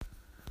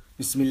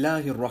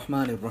Bismillahir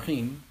Rahmanir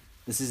Rahim.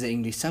 This is an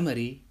English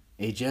summary,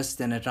 a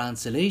just and a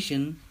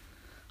translation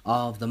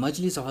of the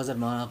Majlis of Hazrat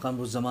Maulana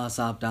Qamaruzzaman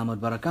Sahab Damat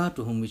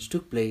Barakatuhum, which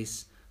took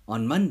place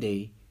on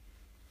Monday,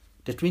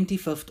 the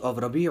 25th of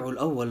Rabiul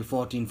Awwal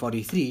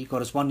 1443,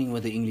 corresponding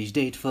with the English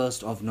date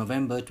 1st of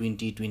November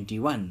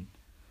 2021.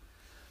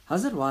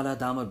 Hazrat Wala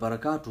Damat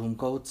Barakatuhum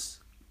quotes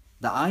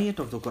the ayat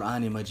of the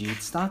Quran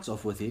Majid, starts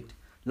off with it,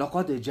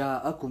 لَقَدْ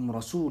جَاءَكُمْ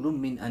رَسُولٌ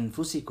مِّنْ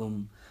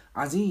أَنفُسِكُمْ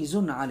عزيز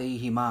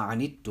عليه ما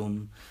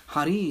عنتم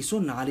حريص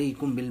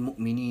عليكم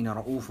بالمؤمنين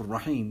رؤوف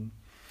رحيم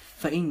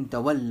فإن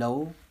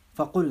تولوا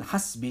فقل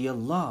حسبي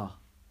الله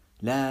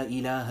لا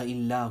إله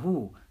إلا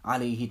هو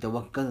عليه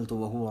توكلت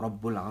وهو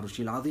رب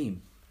العرش العظيم.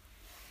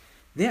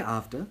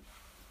 Thereafter,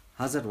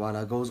 Hazrat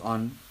Wala goes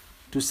on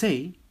to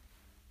say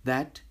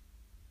that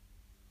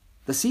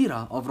the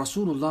seerah of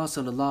Rasulullah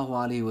sallallahu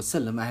alaihi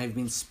wasallam I have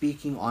been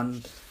speaking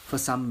on for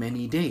some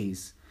many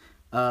days.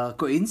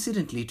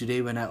 Coincidentally,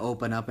 today when I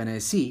open up and I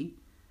see,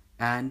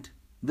 and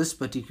this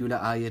particular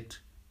ayat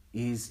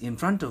is in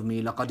front of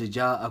me, لَقَدْ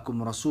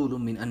جَاءَكُمْ رَسُولٌ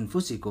مِّنْ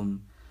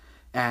أَنفُسِكُمْ,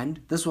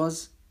 and this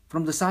was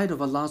from the side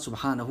of Allah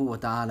subhanahu wa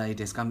ta'ala, it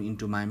has come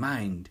into my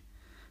mind.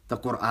 The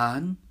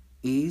Quran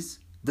is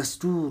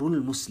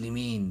Dasturul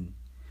Muslimin.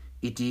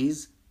 It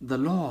is the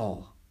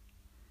law.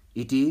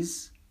 It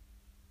is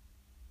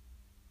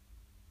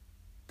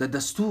the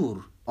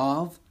Dastur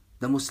of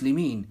the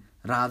Muslimin,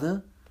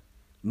 rather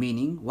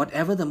meaning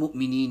whatever the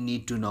mu'mineen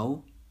need to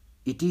know,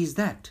 it is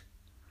that.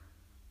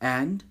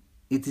 And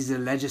it is a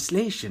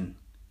legislation,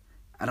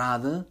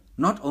 rather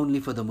not only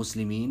for the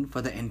Muslimin, for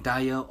the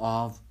entire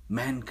of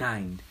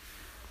mankind.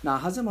 Now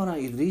Hazrat Maulana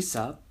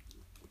Idrisa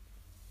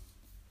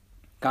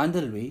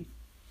Kandalwi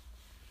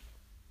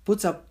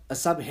puts up a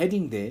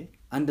subheading there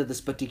under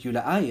this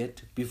particular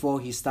ayat before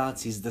he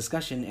starts his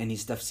discussion and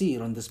his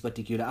tafsir on this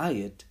particular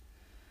ayat.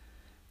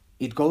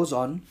 It goes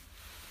on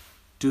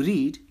to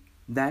read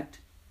that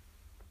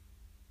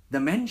the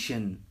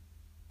mention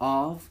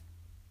of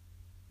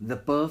the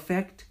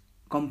perfect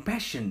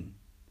compassion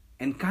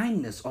and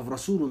kindness of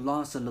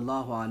Rasulullah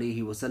sallallahu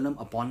alaihi wasallam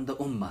upon the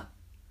ummah,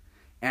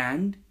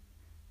 and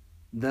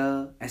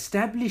the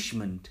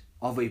establishment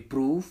of a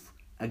proof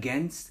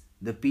against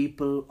the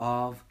people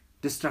of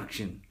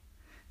destruction.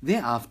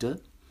 Thereafter,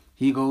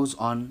 he goes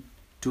on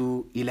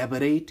to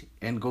elaborate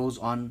and goes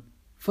on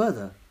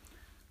further.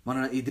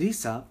 Maulana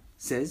Idrisa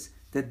says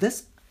that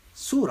this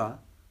surah,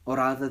 or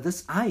rather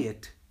this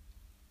ayat,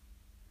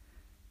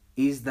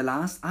 is the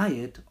last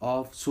ayat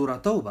of Surah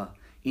Tawbah,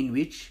 in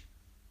which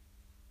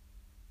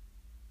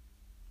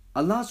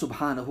Allah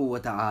subhanahu wa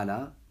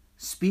ta'ala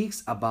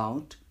speaks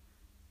about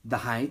the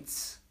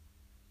heights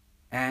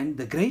and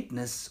the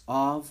greatness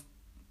of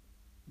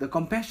the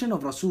compassion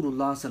of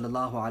Rasulullah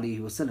sallallahu alaihi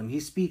wasallam.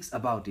 He speaks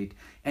about it,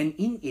 and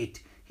in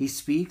it he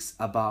speaks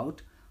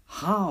about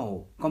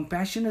how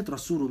compassionate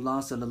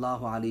Rasulullah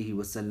sallallahu alaihi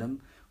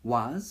wasallam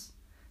was,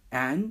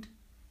 and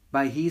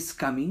by his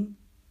coming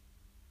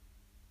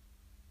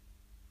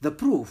the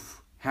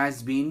proof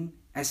has been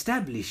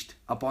established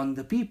upon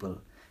the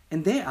people.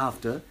 And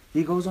thereafter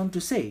he goes on to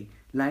say,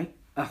 like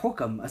a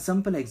hukam, a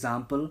simple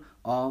example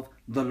of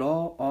the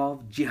law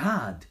of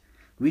jihad,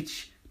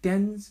 which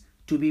tends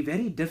to be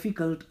very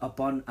difficult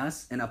upon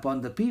us and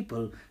upon the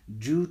people,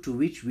 due to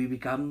which we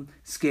become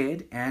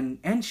scared and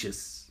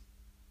anxious.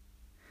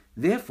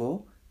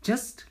 Therefore,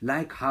 just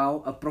like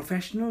how a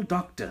professional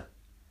doctor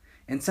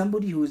and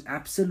somebody who is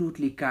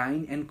absolutely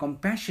kind and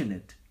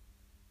compassionate,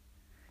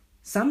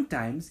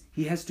 sometimes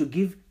he has to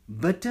give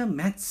bitter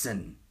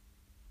medicine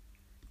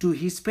to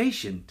his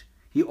patient.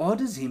 He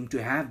orders him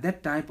to have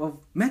that type of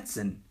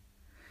medicine.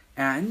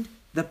 And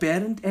the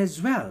parent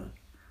as well.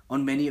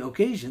 On many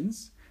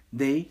occasions,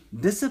 they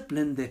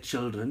discipline their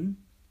children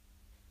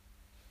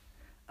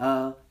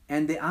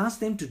and they ask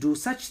them to do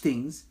such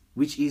things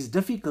which is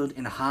difficult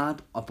and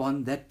hard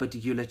upon that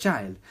particular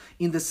child.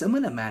 In the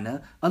similar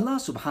manner, Allah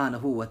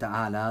subhanahu wa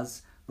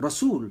ta'ala's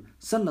Rasul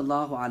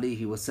sallallahu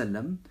alaihi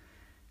wasallam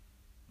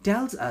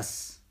tells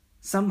us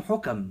some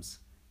hukams.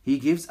 He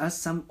gives us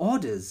some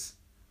orders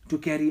to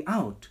carry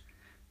out,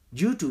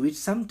 due to which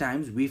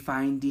sometimes we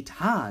find it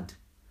hard.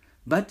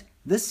 But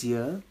this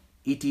year,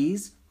 it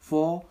is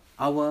for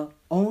our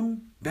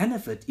own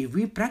benefit. If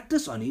we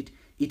practice on it,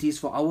 it is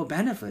for our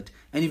benefit.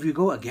 And if we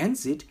go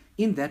against it,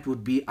 in that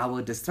would be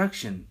our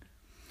destruction.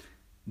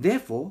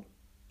 Therefore,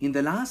 in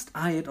the last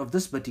ayat of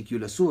this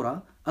particular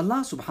surah,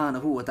 Allah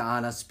subhanahu wa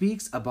ta'ala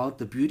speaks about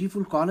the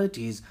beautiful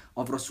qualities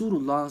of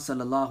Rasulullah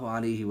sallallahu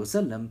alaihi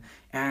wasallam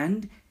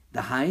and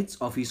the heights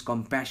of his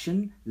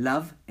compassion,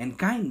 love and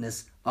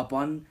kindness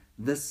upon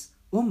this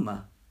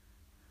ummah,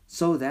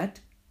 so that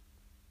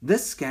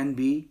this can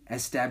be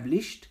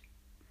established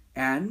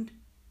and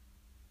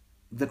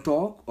the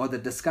talk or the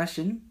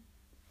discussion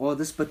or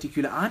this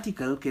particular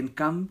article can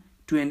come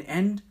to an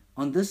end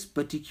on this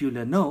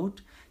particular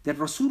note, that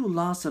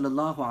Rasulullah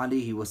sallallahu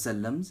alaihi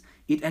wasallam,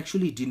 it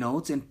actually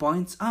denotes and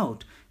points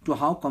out to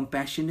how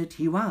compassionate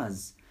he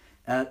was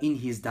in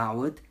his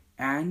da'wat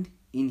and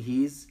in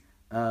his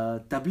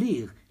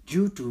tabligh,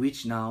 due to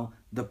which now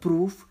the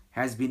proof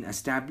has been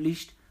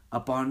established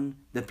upon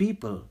the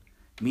people,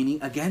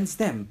 meaning against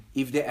them.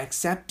 If they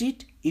accept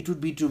it, it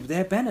would be to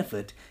their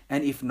benefit,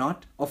 and if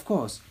not, of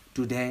course,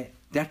 to their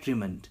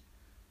detriment.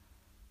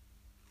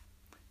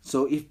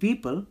 So if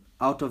people,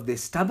 out of their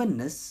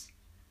stubbornness,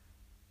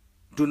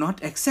 do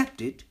not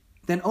accept it,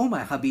 then, O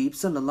my Habib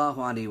sallallahu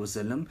alaihi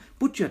wasallam,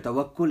 put your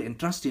tawakkul and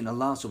trust in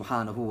Allah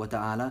subhanahu wa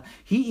ta'ala.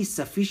 He is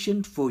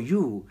sufficient for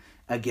you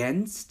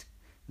against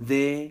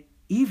their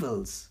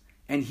evils,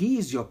 and He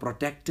is your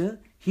protector,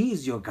 He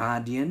is your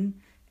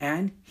guardian,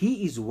 and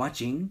He is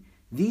watching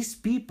these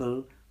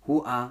people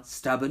who are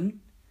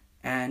stubborn,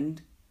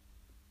 and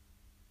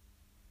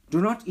do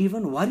not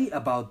even worry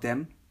about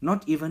them,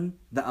 not even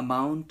the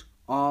amount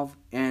of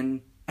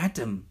an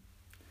atom.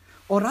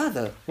 Or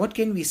rather, what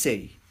can we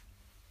say?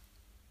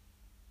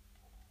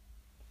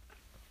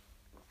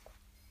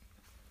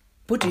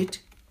 Put it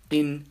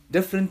in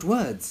different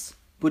words.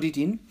 Put it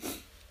in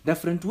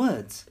different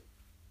words.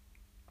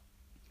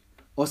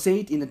 Or say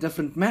it in a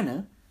different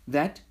manner,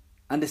 that,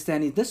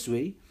 understand it this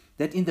way,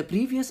 that in the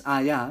previous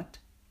ayat,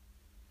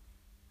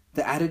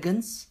 the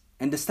arrogance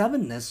and the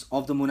stubbornness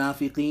of the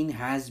munafiqeen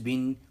has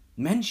been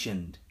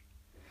mentioned.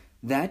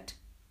 That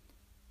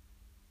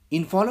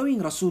in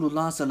following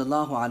Rasulullah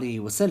sallallahu alaihi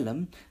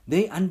wasallam,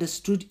 they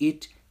understood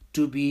it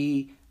to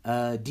be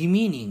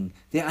demeaning.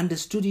 They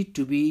understood it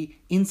to be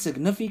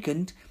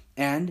insignificant,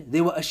 and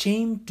they were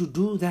ashamed to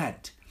do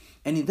that.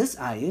 And in this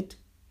ayat,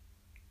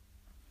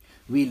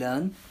 we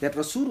learn that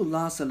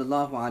Rasulullah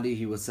sallallahu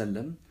alaihi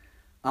wasallam,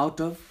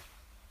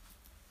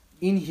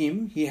 in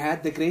him, he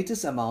had the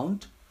greatest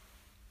amount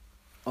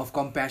of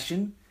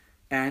compassion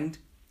and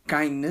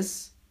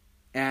kindness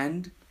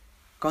and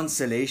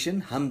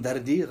consolation,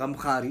 hamdardi,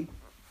 ghamkhari,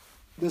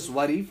 this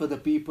worry for the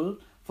people,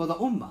 for the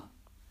ummah.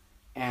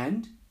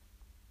 And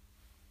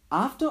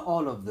after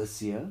all of this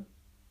here,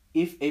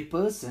 if a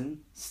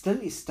person still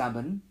is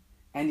stubborn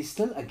and is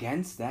still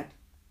against that,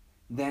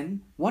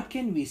 then what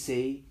can we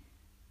say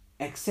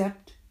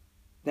except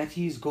that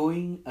he is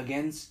going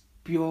against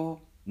pure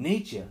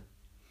nature?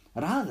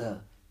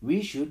 Rather,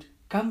 we should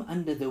come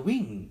under the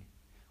wing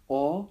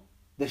or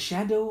the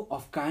shadow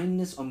of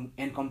kindness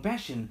and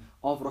compassion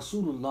of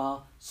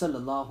Rasulullah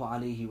sallallahu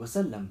alaihi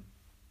wasallam.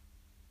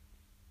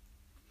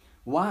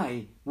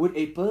 Why would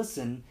a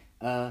person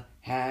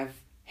have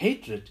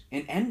hatred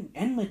and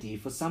enmity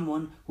for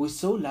someone who is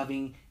so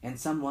loving and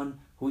someone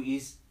who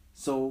is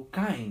so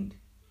kind?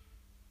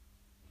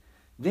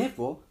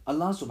 Therefore,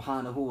 Allah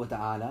subhanahu wa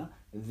ta'ala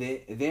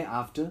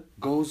thereafter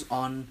goes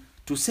on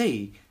to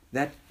say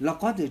that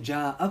لَقَدْ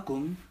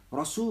جَاءَكُمْ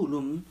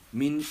رَسُولٌ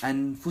مِّنْ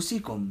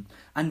أَنفُسِكُمْ,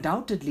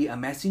 undoubtedly a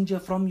messenger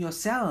from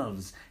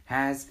yourselves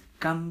has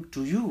come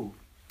to you.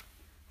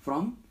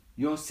 From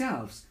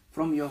yourselves,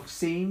 from your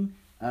same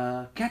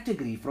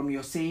category, from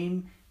your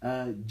same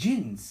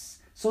jins,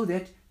 so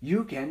that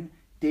you can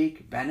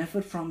take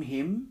benefit from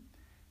him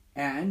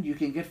and you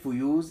can get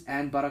fuyuz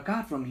and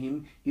barakat from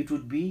him. It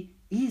would be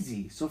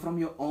easy. So from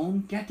your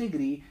own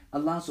category,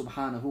 Allah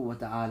subhanahu wa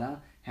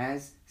ta'ala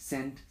has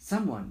sent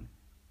someone.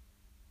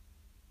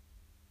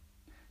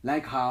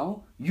 Like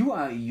how you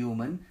are a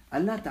human,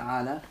 Allah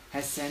Ta'ala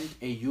has sent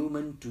a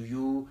human to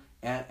you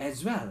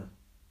as well.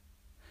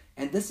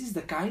 And this is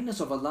the kindness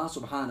of Allah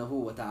Subhanahu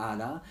wa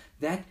Ta'ala,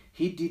 that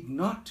He did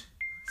not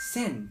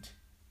send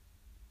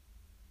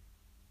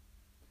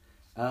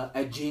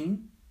a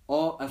jinn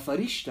or a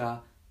farishta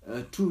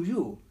to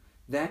you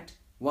that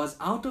was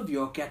out of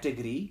your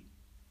category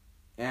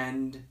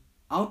and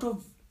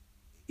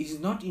is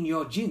not in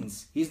your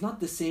jinns. He is not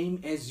the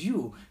same as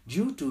you,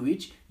 due to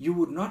which you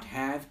would not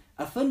have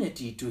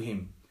affinity to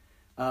him.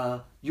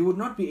 You would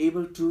not be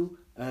able to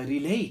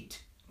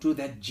relate to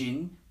that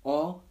jinn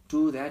or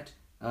to that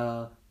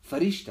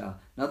farishta.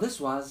 Now this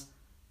was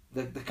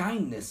the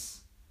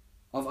kindness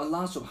of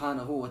Allah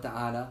subhanahu wa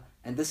ta'ala,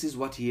 and this is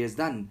what He has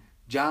done.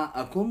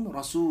 Ja'akum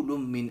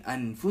rasulun min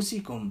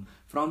anfusikum,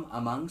 from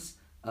amongst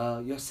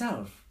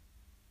yourself.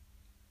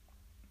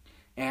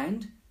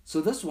 And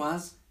so this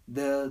was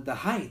the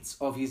heights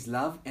of His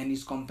love and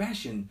His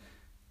compassion.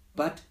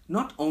 But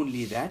not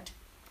only that,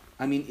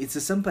 I mean, it's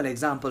a simple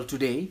example.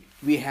 Today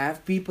we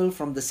have people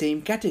from the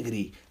same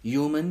category,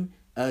 human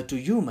to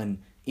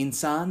human,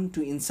 insan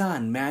to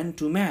insan, man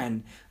to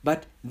man,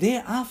 but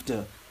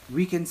thereafter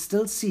we can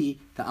still see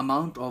the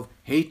amount of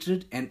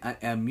hatred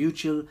and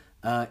mutual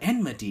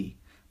enmity.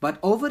 But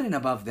over and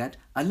above that,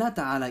 Allah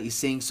Ta'ala is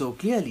saying so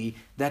clearly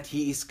that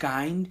He is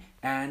kind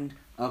and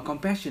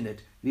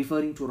compassionate,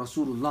 referring to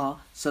Rasulullah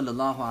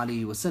sallallahu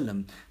alaihi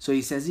wasallam. So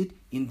He says it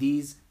in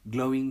these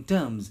glowing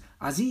terms.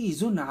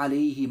 Azizun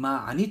alayhi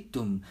ma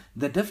anittum.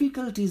 The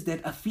difficulties that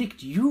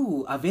afflict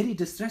you are very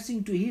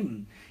distressing to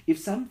Him. If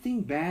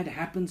something bad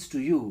happens to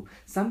you,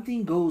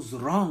 something goes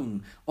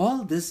wrong,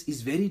 all this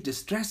is very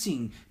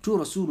distressing to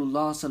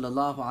Rasulullah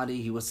sallallahu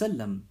alaihi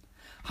wasallam.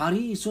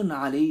 Harisun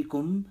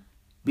alaykum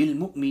bil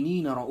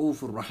mu'minina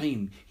ra'ufur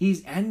rahim. He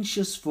is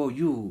anxious for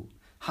you.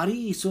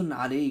 Harisun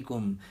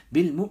alaykum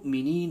bil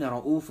mu'minina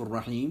ra'ufur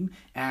rahim,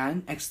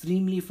 and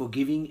extremely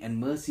forgiving and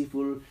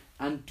merciful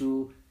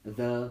unto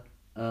the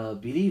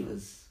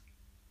believers.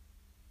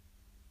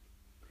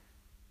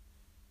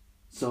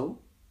 So,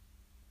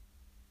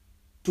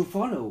 to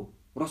follow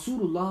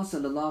Rasulullah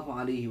sallallahu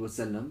alaihi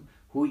wasallam,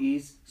 who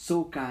is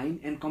so kind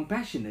and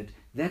compassionate,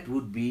 that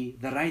would be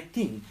the right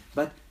thing.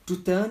 But to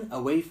turn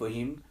away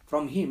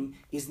from him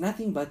is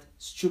nothing but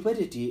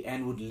stupidity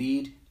and would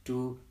lead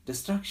to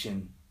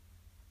destruction.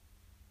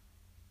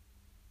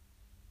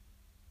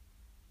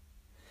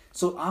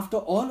 So after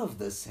all of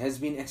this has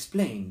been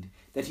explained,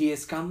 that he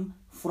has come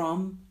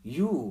from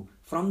you,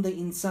 from the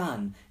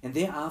insan, and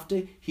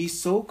thereafter he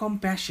is so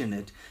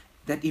compassionate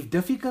that if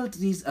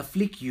difficulties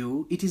afflict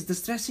you, it is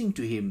distressing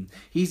to him.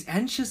 He is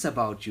anxious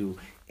about you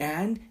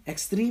and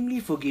extremely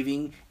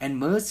forgiving and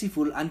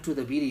merciful unto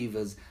the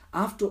believers.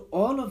 After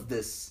all of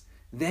this,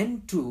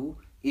 then too,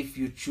 if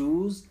you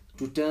choose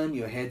to turn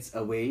your heads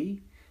away,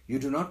 you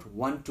do not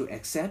want to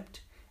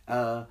accept,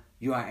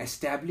 you are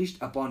established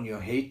upon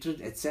your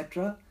hatred,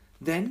 etc.,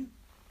 then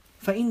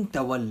فَإِن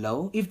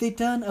تَوَلَّوْا, if they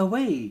turn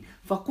away,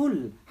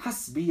 فَقُلْ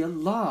حَسْبِيَ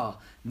اللَّهِ,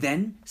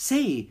 then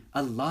say,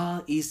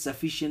 Allah is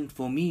sufficient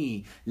for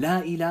me.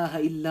 لَا إِلَهَ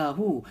إِلَّا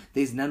هُ,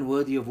 there is none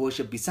worthy of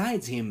worship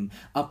besides him.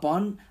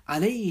 Upon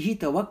عليه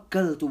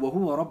توكلت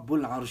وهو رب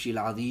العرش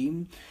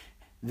العظيم,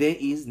 there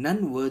is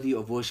none worthy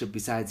of worship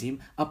besides him.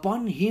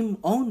 Upon him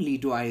only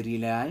do I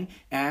rely,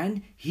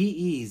 and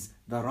he is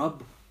the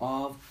Rabb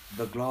of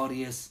the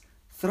glorious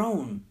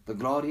throne, the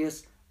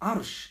glorious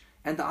Arsh.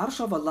 And the Arsh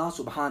of Allah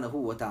subhanahu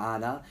wa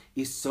ta'ala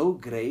is so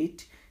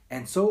great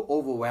and so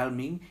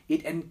overwhelming,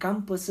 it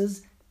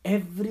encompasses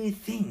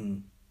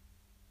everything.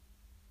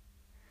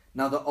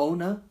 Now the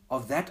owner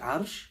of that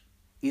Arsh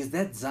is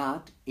that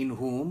Zat in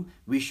whom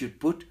we should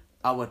put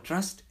our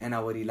trust and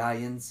our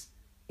reliance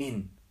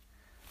in.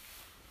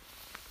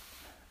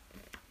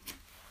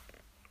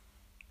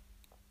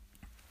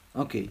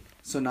 Okay,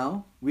 so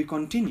now we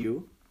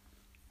continue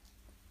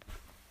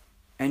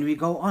and we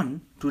go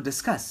on to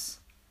discuss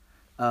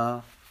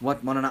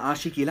what Maulana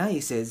Ashiq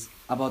Ilahi says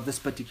about this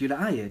particular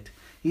ayat.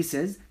 He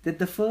says that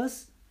the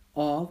first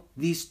of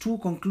these two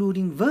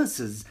concluding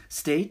verses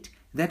state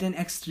that an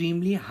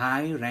extremely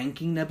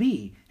high-ranking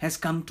Nabi has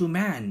come to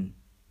man.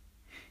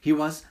 He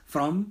was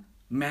from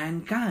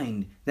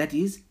mankind, that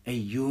is, a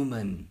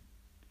human,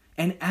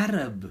 an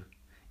Arab,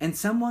 and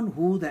someone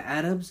who the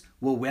Arabs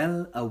were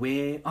well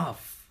aware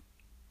of.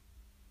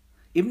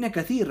 Ibn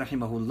Kathir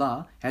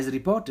rahimahullah has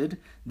reported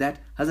that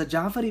Hazrat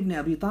Ja'far ibn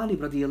Abi Talib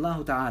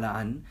radiyallahu ta'ala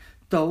an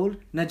told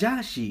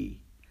Najashi,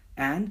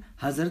 and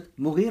Hazrat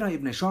Mughira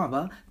ibn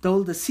Shu'bah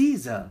told the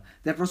Caesar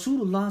that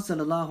Rasulullah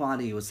sallallahu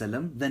alaihi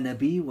wasallam, the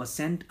Nabi, was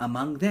sent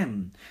among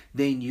them.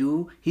 They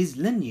knew his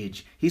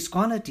lineage, his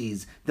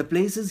qualities, the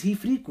places he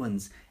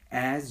frequents,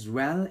 as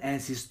well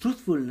as his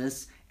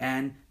truthfulness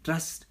and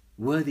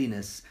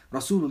trustworthiness.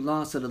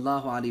 Rasulullah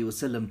sallallahu alaihi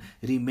wasallam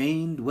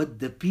remained with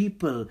the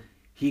people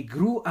he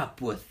grew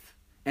up with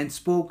and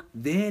spoke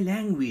their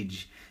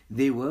language.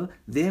 They were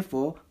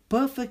therefore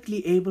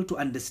perfectly able to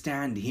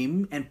understand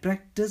him and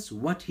practice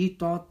what he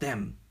taught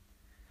them.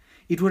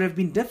 It would have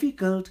been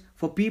difficult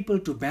for people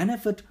to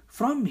benefit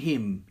from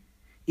him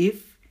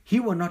if he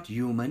were not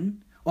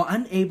human or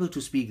unable to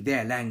speak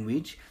their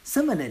language.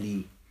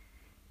 Similarly,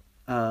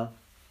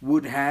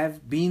 would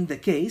have been the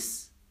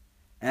case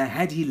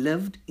had he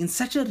lived in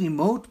such a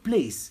remote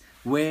place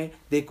where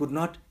they could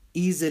not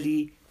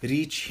easily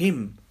reach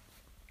him.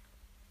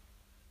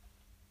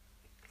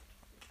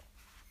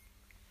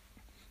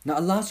 Now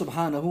Allah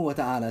subhanahu wa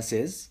ta'ala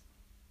says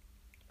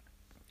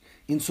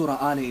in Surah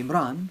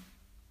Al-Imran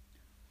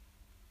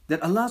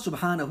that Allah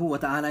subhanahu wa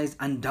ta'ala is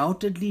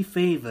undoubtedly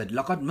favored.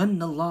 لَقَدْ مَنَّ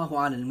اللَّهُ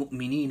عَلَى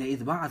الْمُؤْمِنِينَ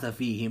إِذْ بَعَثَ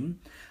فِيهِمْ,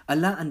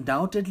 Allah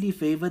undoubtedly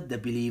favored the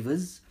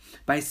believers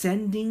by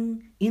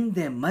sending in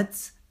their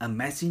midst a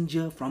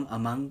messenger from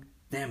among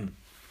them.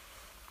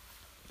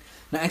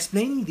 Now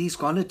explaining these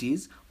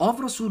qualities of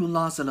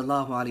Rasulullah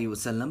sallallahu alaihi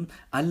wasallam,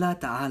 Allah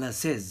ta'ala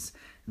says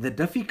the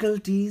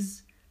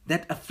difficulties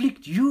that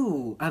afflict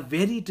you are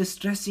very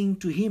distressing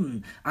to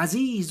him.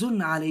 Azizun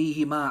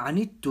alayhi ma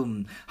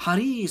anittum,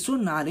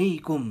 harisun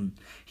alaykum.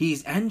 He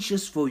is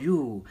anxious for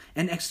you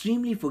and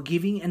extremely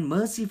forgiving and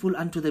merciful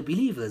unto the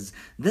believers.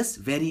 This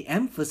very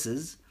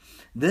emphasis,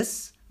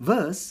 this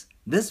verse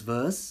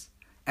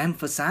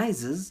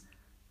emphasizes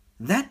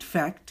that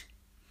fact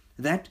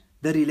that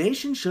the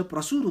relationship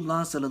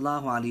Rasulullah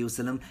sallallahu alaihi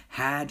wasallam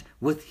had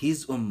with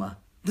his ummah.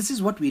 This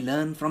is what we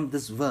learn from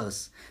this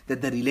verse,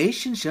 that the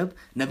relationship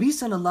Nabi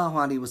sallallahu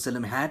alaihi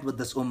wasallam had with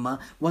this ummah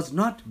was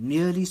not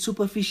merely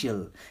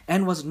superficial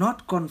and was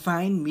not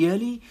confined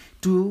merely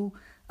to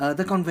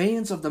the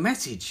conveyance of the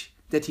message,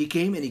 that he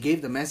came and he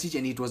gave the message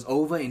and it was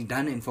over and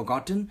done and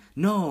forgotten.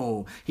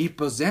 No, he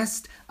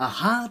possessed a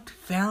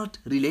heartfelt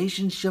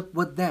relationship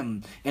with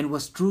them and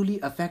was truly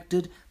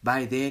affected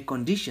by their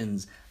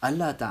conditions.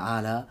 Allah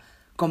Ta'ala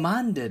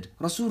commanded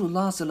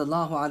Rasulullah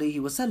sallallahu alaihi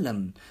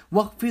wasallam,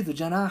 وَخْفِضْ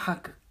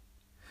جَنَاحَكَ,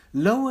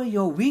 lower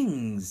your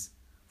wings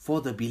for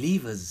the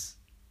believers.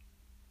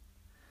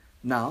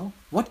 Now,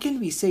 what can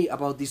we say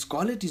about these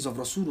qualities of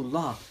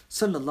Rasulullah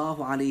sallallahu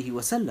alaihi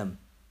wasallam?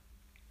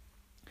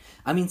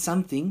 I mean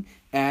something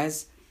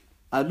as,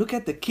 look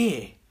at the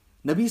care.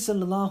 Nabi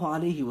sallallahu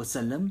alayhi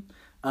wasallam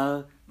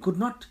could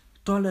not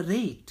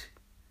tolerate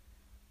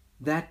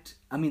that.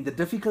 I mean, the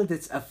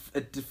difficulties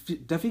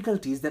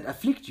that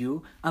afflict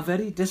you are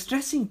very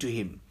distressing to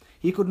him.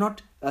 He could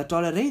not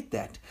tolerate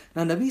that.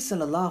 Now, Nabi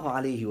sallallahu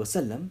alayhi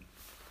wasallam,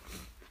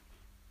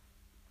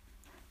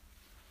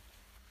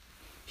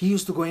 he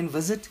used to go and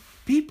visit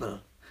people.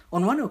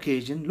 On one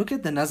occasion, look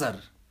at the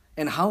nazar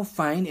and how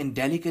fine and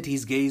delicate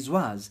his gaze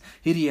was.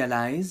 He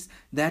realized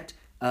that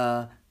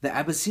the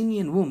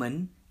Abyssinian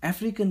woman,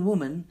 African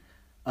woman,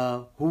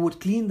 who would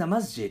clean the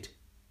masjid,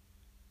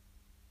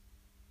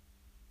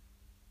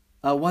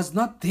 was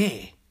not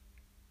there,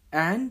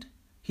 and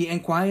he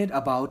inquired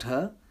about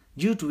her,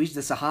 due to which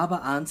the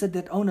Sahaba answered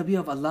that, "O Nabi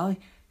of Allah,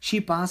 she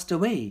passed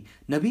away."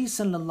 Nabi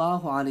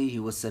sallallahu alayhi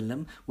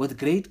wasallam, with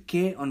great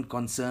care and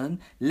concern,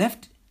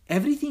 left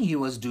everything he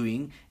was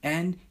doing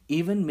and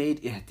even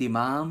made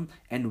ihtimam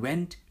and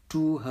went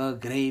to her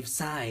grave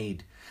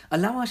side.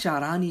 Allama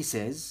Sharani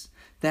says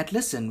that,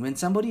 listen, when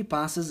somebody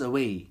passes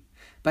away,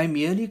 by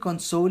merely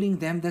consoling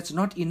them, that's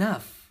not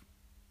enough.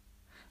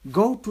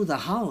 Go to the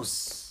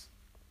house.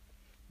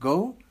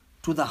 Go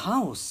to the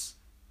house.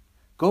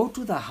 Go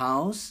to the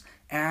house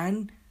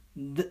and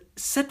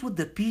sit with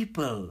the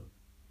people.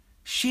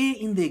 Share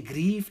in their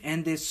grief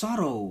and their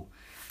sorrow.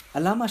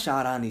 Allama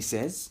Sharani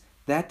says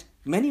that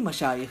many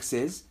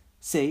mashayikh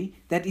say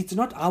that it's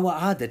not our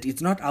adat,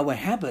 it's not our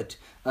habit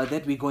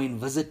that we go and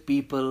visit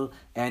people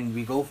and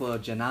we go for a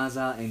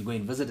janaza and go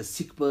and visit a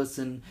sick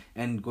person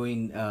and go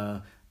and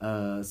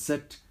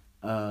sit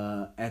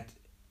at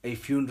a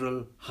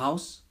funeral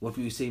house, what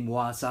we say,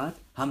 muasat,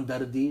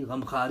 hamdardi,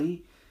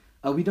 ghamkhari.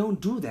 We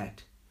don't do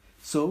that.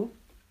 So,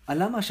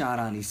 Allama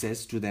Sharani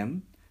says to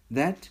them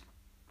that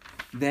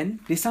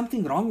then there's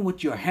something wrong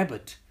with your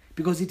habit,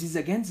 because it is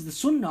against the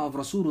sunnah of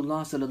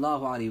Rasulullah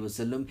sallallahu alaihi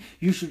wasallam.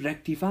 You should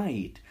rectify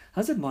it.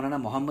 Hazrat Maulana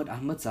Muhammad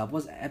Ahmad Sahab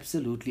was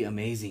absolutely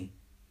amazing.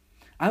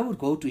 I would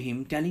go to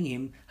him telling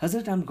him,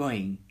 "Hazrat, I'm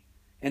going."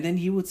 And then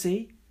he would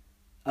say,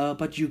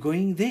 "But you're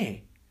going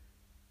there.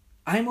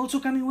 I'm also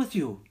coming with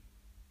you."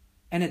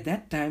 And at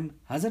that time,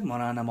 Hazrat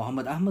Maulana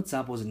Muhammad Ahmad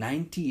Sahab was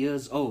 90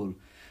 years old.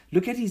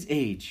 Look at his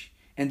age.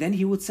 And then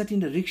he would sit in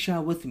the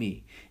rickshaw with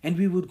me. And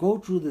we would go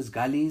through these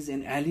gullies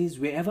and alleys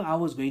wherever I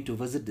was going to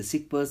visit the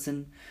sick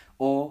person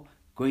or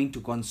going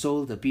to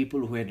console the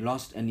people who had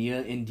lost a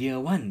near and dear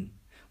one.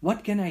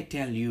 What can I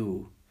tell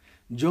you?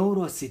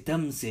 Joro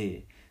sitam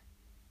se,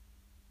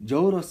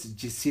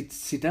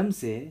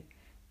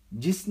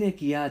 jisne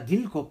kiya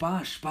dil ko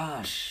pash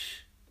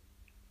pash.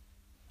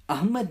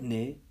 Ahmad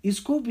ne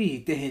isko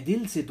bhi tehe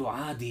dil se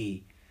dua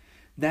di,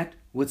 that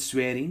with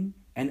swearing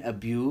and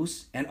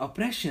abuse and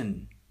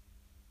oppression.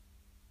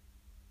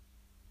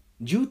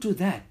 Due to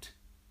that,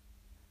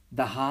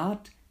 the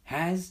heart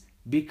has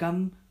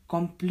become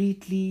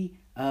completely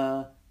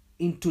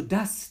into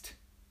dust,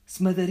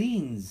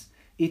 smithereens.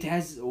 It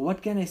has,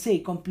 what can I say,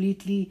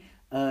 completely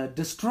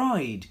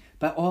destroyed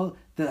by all.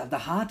 The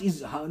heart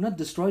is not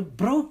destroyed,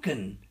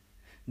 broken,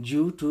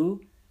 due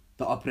to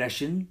the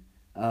oppression,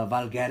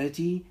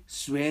 vulgarity,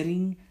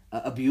 swearing,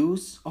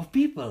 abuse of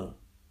people.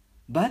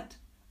 But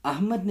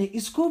Ahmad ne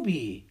isko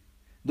bhi,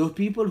 those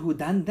people who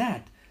done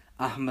that,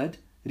 Ahmad,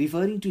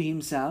 referring to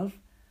himself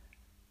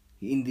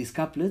in these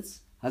couplets,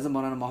 Hazrat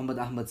Maulana Muhammad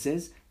Ahmad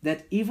says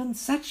that even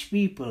such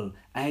people,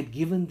 I had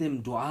given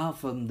them dua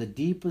from the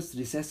deepest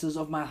recesses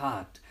of my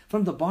heart,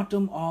 from the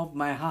bottom of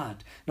my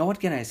heart. Now what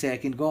can I say? I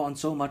can go on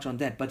so much on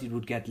that, but it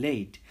would get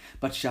late.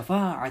 But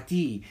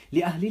shafa'ati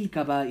li ahlil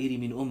kaba'iri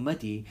min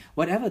ummati,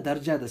 whatever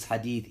darja this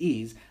hadith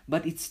is,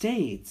 but it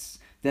states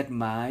that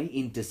my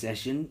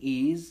intercession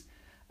is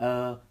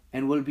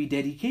and will be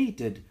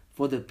dedicated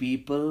for the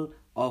people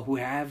who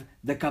have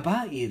the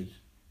kaba'ir,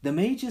 the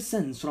major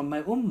sins from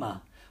my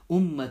ummah.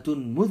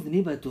 Ummatun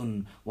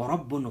mudhnibatun wa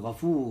rabbun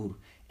ghafoor,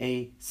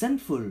 a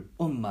sinful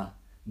ummah,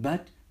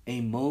 but a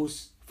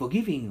most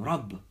forgiving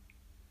Rabb.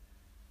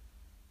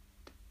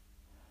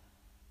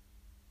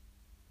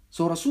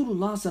 So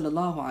Rasulullah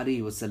sallallahu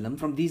alaihi wasallam,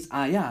 from these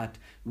ayat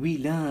we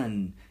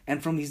learn,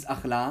 and from his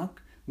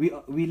akhlaq we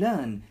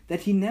learn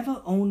that he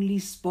never only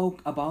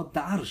spoke about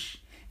the arsh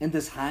and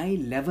this high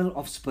level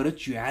of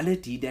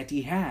spirituality that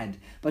he had,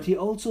 but he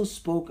also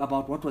spoke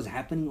about what was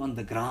happening on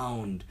the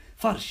ground.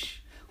 Farsh.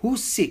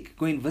 Who's sick?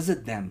 Go and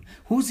visit them.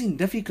 Who's in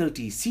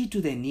difficulty? See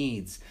to their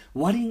needs.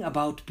 Worrying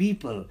about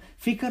people.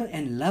 Fikr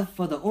and love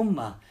for the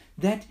ummah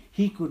that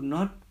he could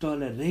not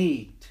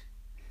tolerate.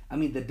 I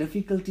mean, the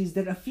difficulties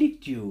that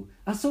afflict you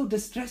are so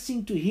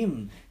distressing to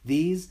him.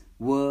 These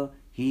were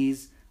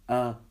his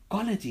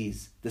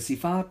qualities, the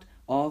sifat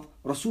of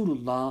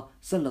Rasulullah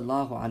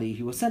sallallahu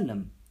alaihi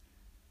wasallam.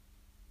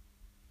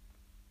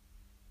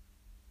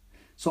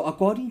 So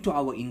according to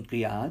our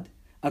inqiyad,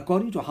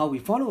 according to how we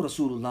follow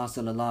Rasulullah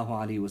sallallahu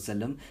alaihi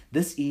wasallam,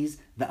 this is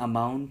the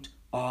amount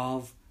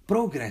of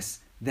progress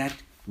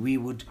that we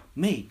would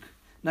make.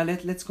 Now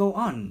let's go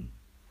on.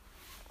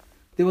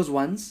 There was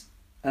once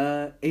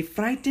a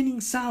frightening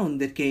sound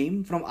that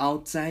came from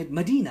outside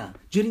Medina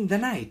during the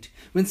night.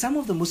 When some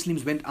of the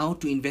Muslims went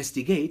out to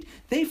investigate,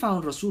 they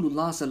found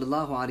Rasulullah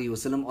sallallahu alaihi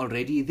wasallam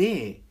already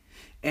there.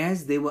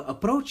 As they were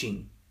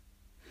approaching,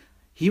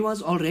 he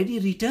was already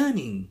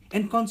returning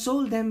and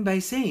consoled them by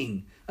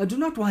saying, do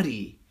not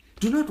worry,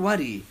 do not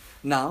worry.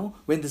 Now,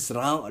 when this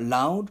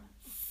loud,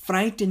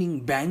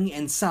 frightening bang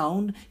and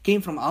sound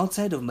came from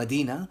outside of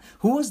Medina,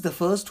 who was the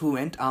first who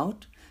went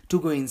out to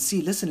go and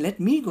see? Listen, let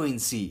me go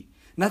and see.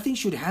 Nothing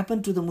should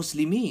happen to the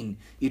Muslimin.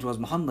 It was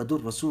Muhammadur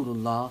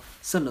Rasulullah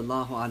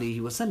sallallahu alaihi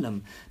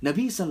wasallam.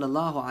 Nabi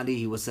sallallahu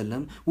alaihi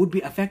wasallam would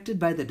be affected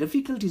by the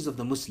difficulties of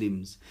the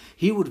Muslims.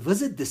 He would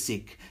visit the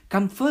sick,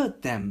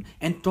 comfort them,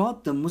 and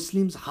taught the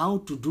Muslims how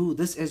to do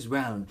this as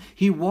well.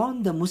 He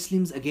warned the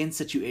Muslims against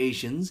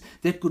situations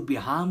that could be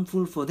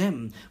harmful for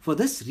them. For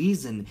this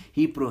reason,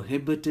 he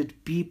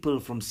prohibited people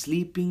from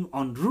sleeping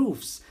on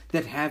roofs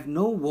that have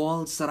no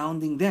walls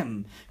surrounding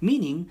them,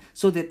 meaning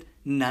so that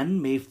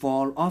none may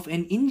fall off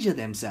and injure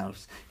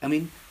themselves. I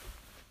mean,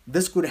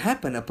 this could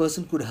happen. A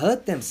person could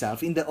hurt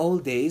themselves. In the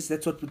old days,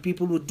 that's what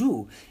people would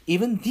do.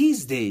 Even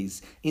these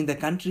days, in the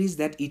countries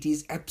that it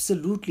is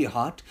absolutely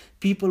hot,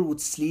 people would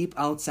sleep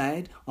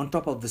outside on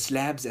top of the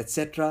slabs,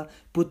 etc.,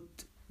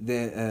 put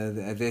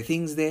their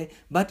things there.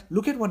 But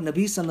look at what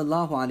Nabi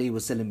sallallahu alaihi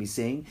wasallam is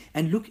saying,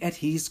 and look at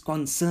his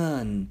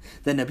concern.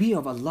 The Nabi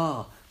of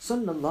Allah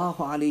sallallahu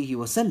alaihi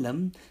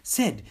wasallam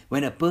said,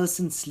 when a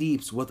person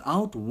sleeps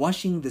without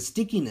washing the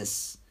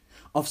stickiness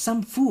of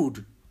some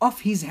food off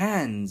his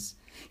hands,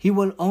 he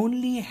will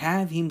only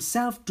have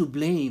himself to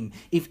blame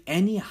if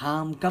any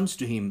harm comes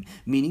to him,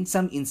 meaning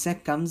some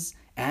insect comes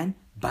and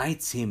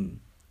bites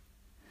him.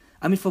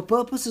 I mean, for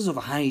purposes of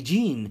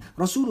hygiene,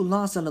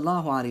 Rasulullah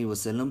sallallahu alaihi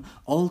wasallam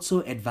also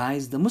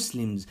advised the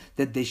Muslims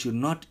that they should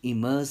not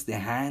immerse their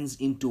hands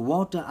into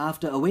water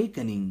after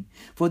awakening,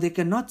 for they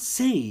cannot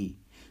say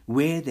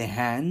where their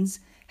hands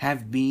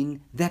have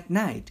been that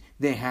night.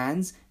 Their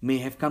hands may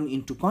have come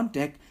into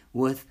contact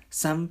with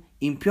some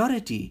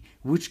impurity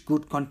which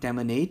could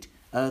contaminate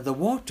the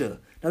water.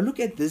 Now look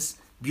at this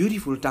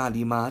beautiful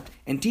ta'limat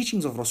and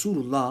teachings of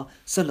Rasulullah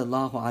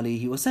sallallahu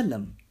alaihi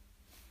wasallam.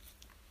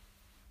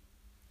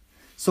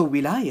 So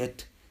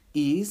wilayat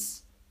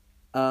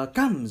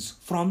comes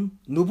from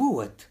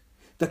nubuwat.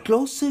 The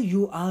closer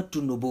you are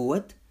to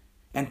nubuwat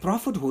and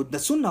prophethood, the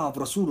sunnah of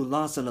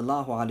Rasulullah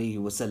sallallahu alaihi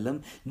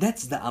wasallam,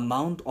 that's the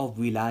amount of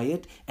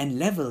wilayat and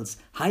levels,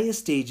 higher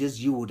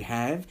stages you would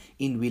have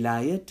in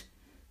wilayat,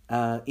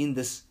 in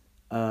this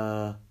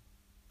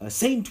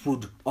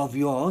sainthood of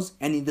yours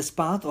and in this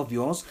path of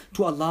yours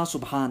to Allah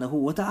subhanahu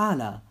wa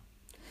ta'ala.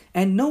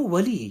 And no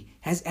wali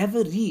has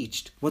ever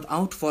reached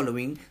without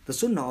following the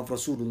sunnah of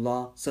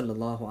Rasulullah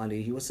sallallahu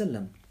alaihi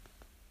wasallam.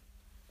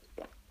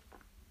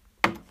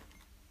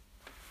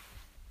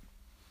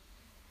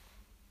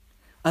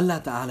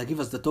 Allah Ta'ala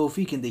give us the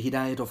tawfiq and the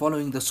hidayat of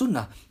following the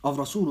sunnah of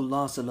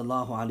Rasulullah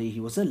sallallahu alaihi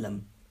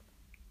wasallam.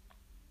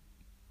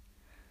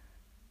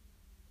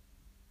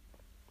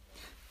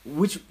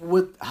 Which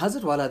with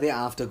Hazrat Wala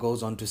thereafter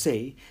goes on to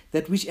say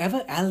that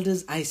whichever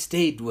elders I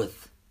stayed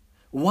with,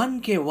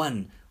 one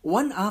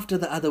after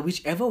the other,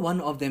 whichever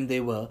one of them they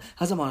were,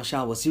 Hazrat Maulana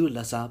Shah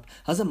Wasiullah Sahab,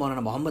 Hazrat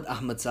Maulana Muhammad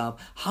Ahmad Sahab,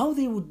 how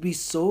they would be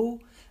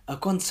so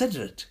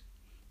considerate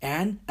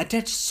and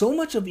attach so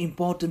much of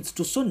importance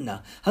to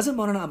Sunnah. Hazrat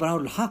Maulana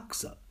Abrahul Haq,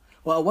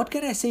 well, what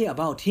can I say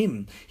about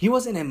him? He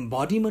was an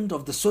embodiment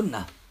of the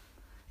Sunnah.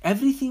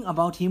 Everything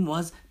about him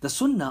was the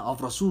Sunnah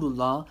of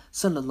Rasulullah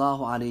sallallahu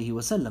alaihi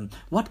wasallam.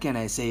 What can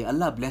I say?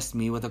 Allah blessed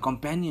me with the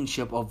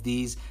companionship of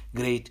these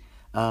great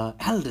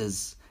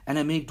elders. And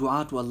I make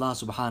dua to Allah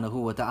subhanahu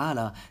wa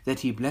ta'ala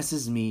that He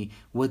blesses me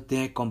with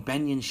their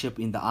companionship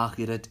in the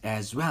Akhirat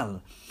as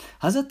well.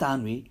 Hazrat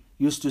Tanvi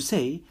used to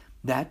say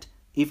that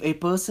if a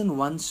person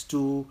wants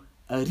to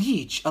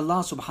reach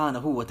Allah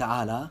subhanahu wa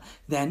ta'ala,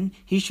 then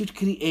he should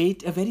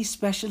create a very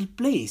special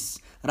place.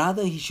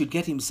 Rather, he should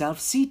get himself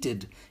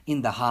seated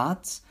in the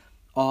hearts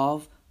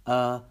of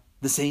the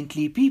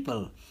saintly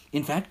people.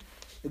 In fact,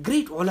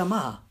 great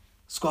ulama,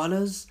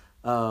 scholars,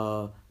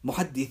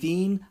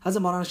 Muhaddithin,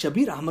 Hazrat Maulana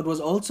Shabir Ahmad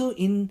was also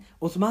in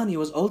Uthmani,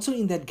 was also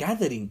in that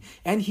gathering.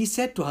 And he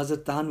said to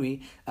Hazrat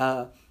Tanvi,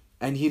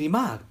 and he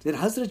remarked that,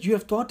 Hazrat, you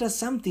have taught us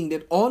something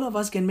that all of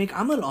us can make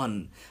amal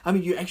on. I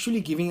mean, you're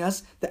actually giving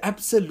us the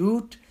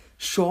absolute,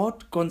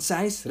 short,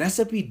 concise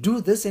recipe. Do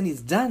this and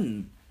it's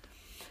done.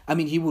 I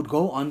mean, he would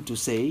go on to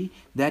say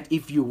that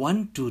if you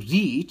want to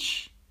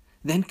reach,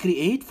 then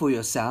create for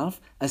yourself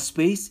a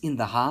space in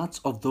the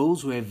hearts of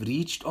those who have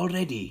reached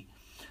already.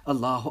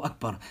 Allahu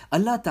Akbar.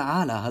 Allah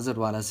Ta'ala, Hazrat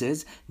Wala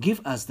says,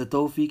 give us the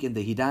tawfiq and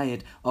the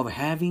hidayat of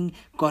having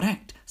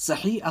correct,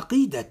 sahih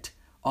aqidat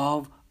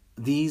of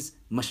these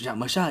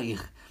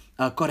mashayikh,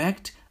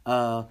 correct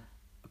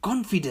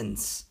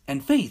confidence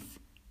and faith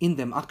in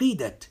them,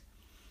 aqidat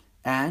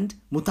and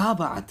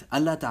mutaba'at.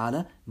 Allah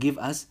Ta'ala give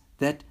us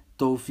that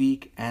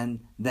tawfiq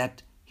and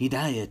that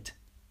hidayat.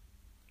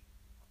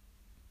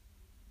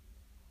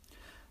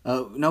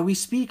 Now we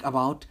speak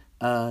about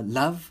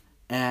love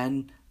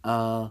and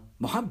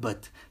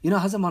muhabbat.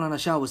 Hazrat Maulana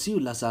Shah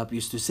Wasiullah Sahab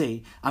used to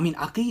say,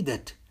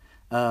 aqidat,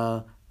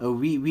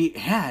 we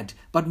had,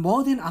 but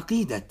more than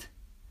aqidat,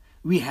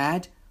 we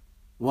had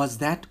was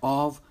that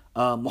of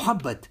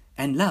muhabbat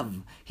and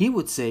love. He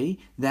would say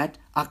that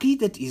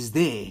aqidat is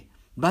there,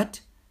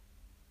 but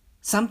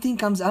something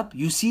comes up,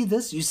 you see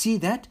this, you see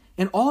that,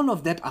 and all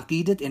of that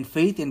aqidat and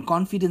faith and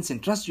confidence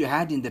and trust you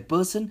had in that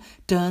person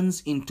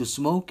turns into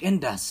smoke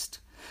and dust.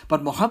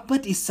 But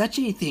muhabbat is such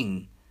a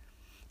thing.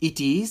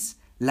 It is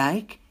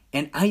like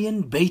an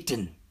iron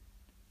baton.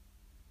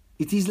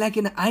 It is like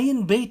an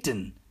iron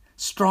baton.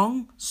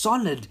 Strong,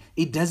 solid,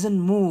 it doesn't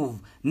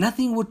move.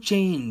 Nothing would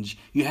change.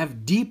 You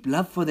have deep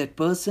love for that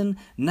person.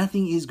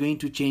 Nothing is going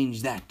to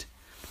change that.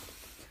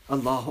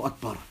 Allahu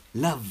Akbar.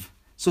 Love.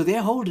 So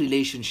their whole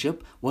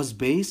relationship was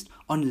based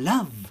on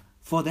love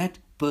for that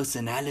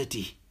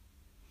personality.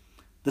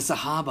 The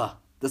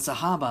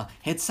Sahaba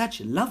had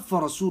such love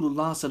for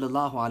Rasulullah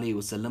sallallahu alaihi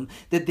wasallam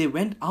that they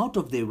went out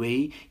of their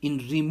way in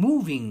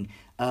removing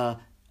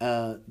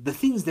the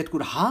things that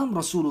could harm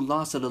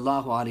Rasulullah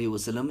sallallahu alaihi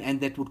wasallam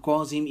and that would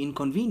cause him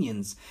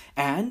inconvenience,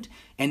 and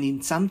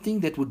in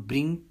something that would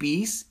bring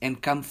peace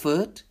and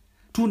comfort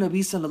to Nabi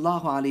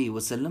sallallahu alaihi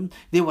wasallam.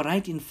 They were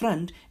right in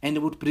front and they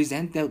would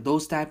present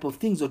those type of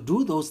things or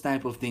do those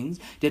type of things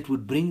that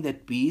would bring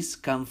that peace,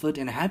 comfort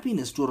and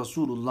happiness to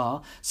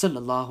Rasulullah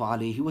sallallahu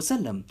alaihi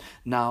wasallam.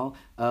 Now,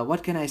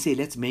 what can I say?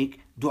 Let's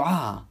make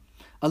dua.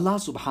 Allah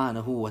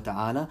subhanahu wa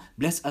ta'ala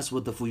bless us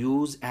with the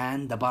fuyuz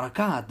and the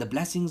barakat, the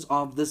blessings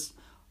of this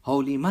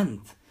holy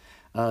month,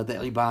 the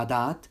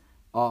ibadat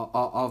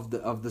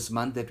of this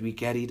month that we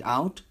carried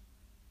out.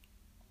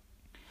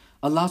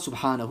 Allah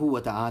subhanahu wa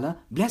ta'ala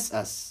bless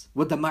us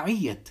with the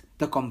ma'iyyat,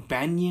 the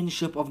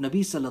companionship of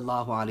Nabi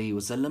sallallahu alayhi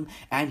wasallam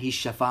and his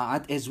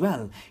shafa'at as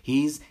well,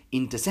 his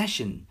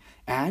intercession.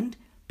 And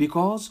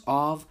because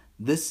of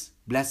this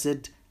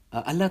blessed,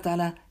 Allah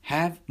ta'ala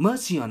have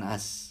mercy on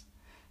us.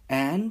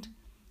 And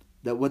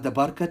with the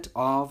barakat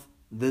of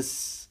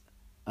this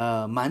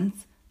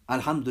month,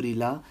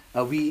 alhamdulillah,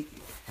 we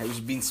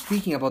have been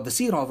speaking about the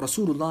seerah of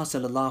Rasulullah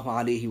sallallahu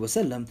alayhi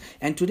wasallam,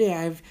 and today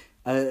I've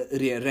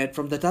read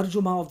from the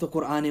tarjuma of the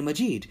Quran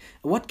Majid.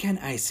 What can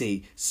I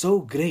say? So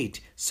great,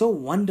 so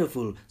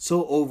wonderful,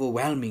 so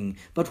overwhelming.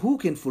 But who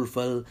can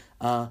fulfill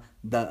the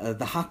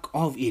haqq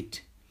of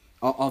it,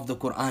 of the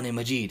Quran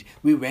Majid?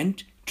 We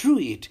went through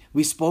it.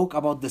 We spoke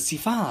about the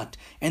sifat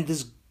and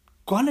this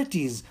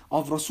qualities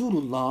of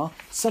Rasulullah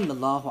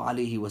sallallahu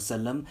alaihi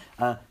wasallam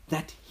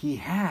that he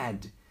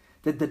had,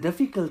 that the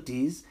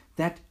difficulties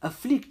that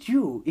afflict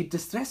you, it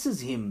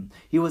distresses him.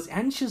 He was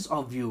anxious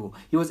of you.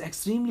 He was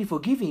extremely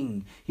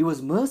forgiving. He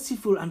was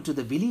merciful unto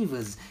the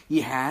believers.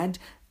 He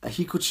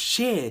could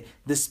share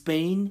this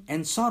pain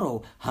and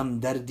sorrow.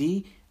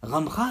 Hamdardi,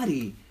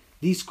 ghamkhari.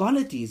 These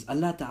qualities,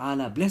 Allah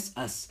Ta'ala bless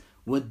us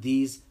with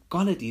these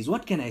qualities.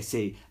 What can I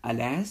say?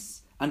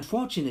 Alas,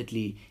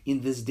 unfortunately,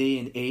 in this day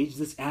and age,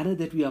 this era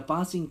that we are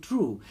passing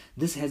through,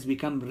 this has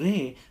become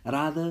rare,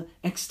 rather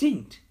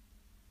extinct.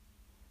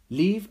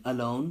 Leave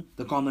alone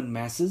the common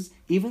masses,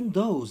 even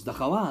those, the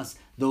khawas,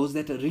 those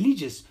that are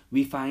religious,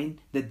 we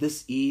find that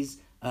this is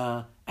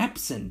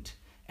absent.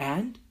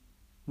 And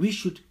we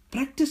should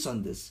practice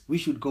on this. We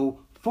should go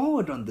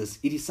forward on this.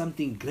 It is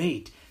something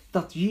great.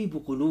 تَطْيِيبُ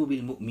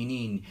قُلُوبِ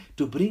الْمُؤْمِنِينَ,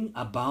 to bring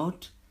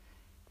about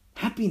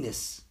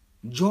happiness,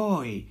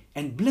 joy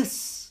and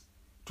bliss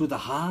to the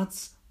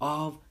hearts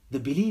of the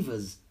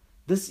believers.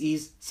 This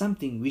is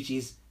something which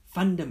is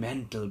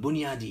fundamental,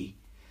 bunyadi.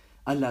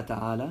 Allah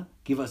Ta'ala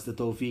give us the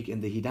tawfiq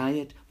and the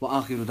hidayat.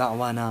 Wa akhiru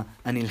da'wana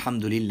anil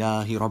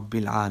hamdulillahi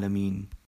rabbil alameen.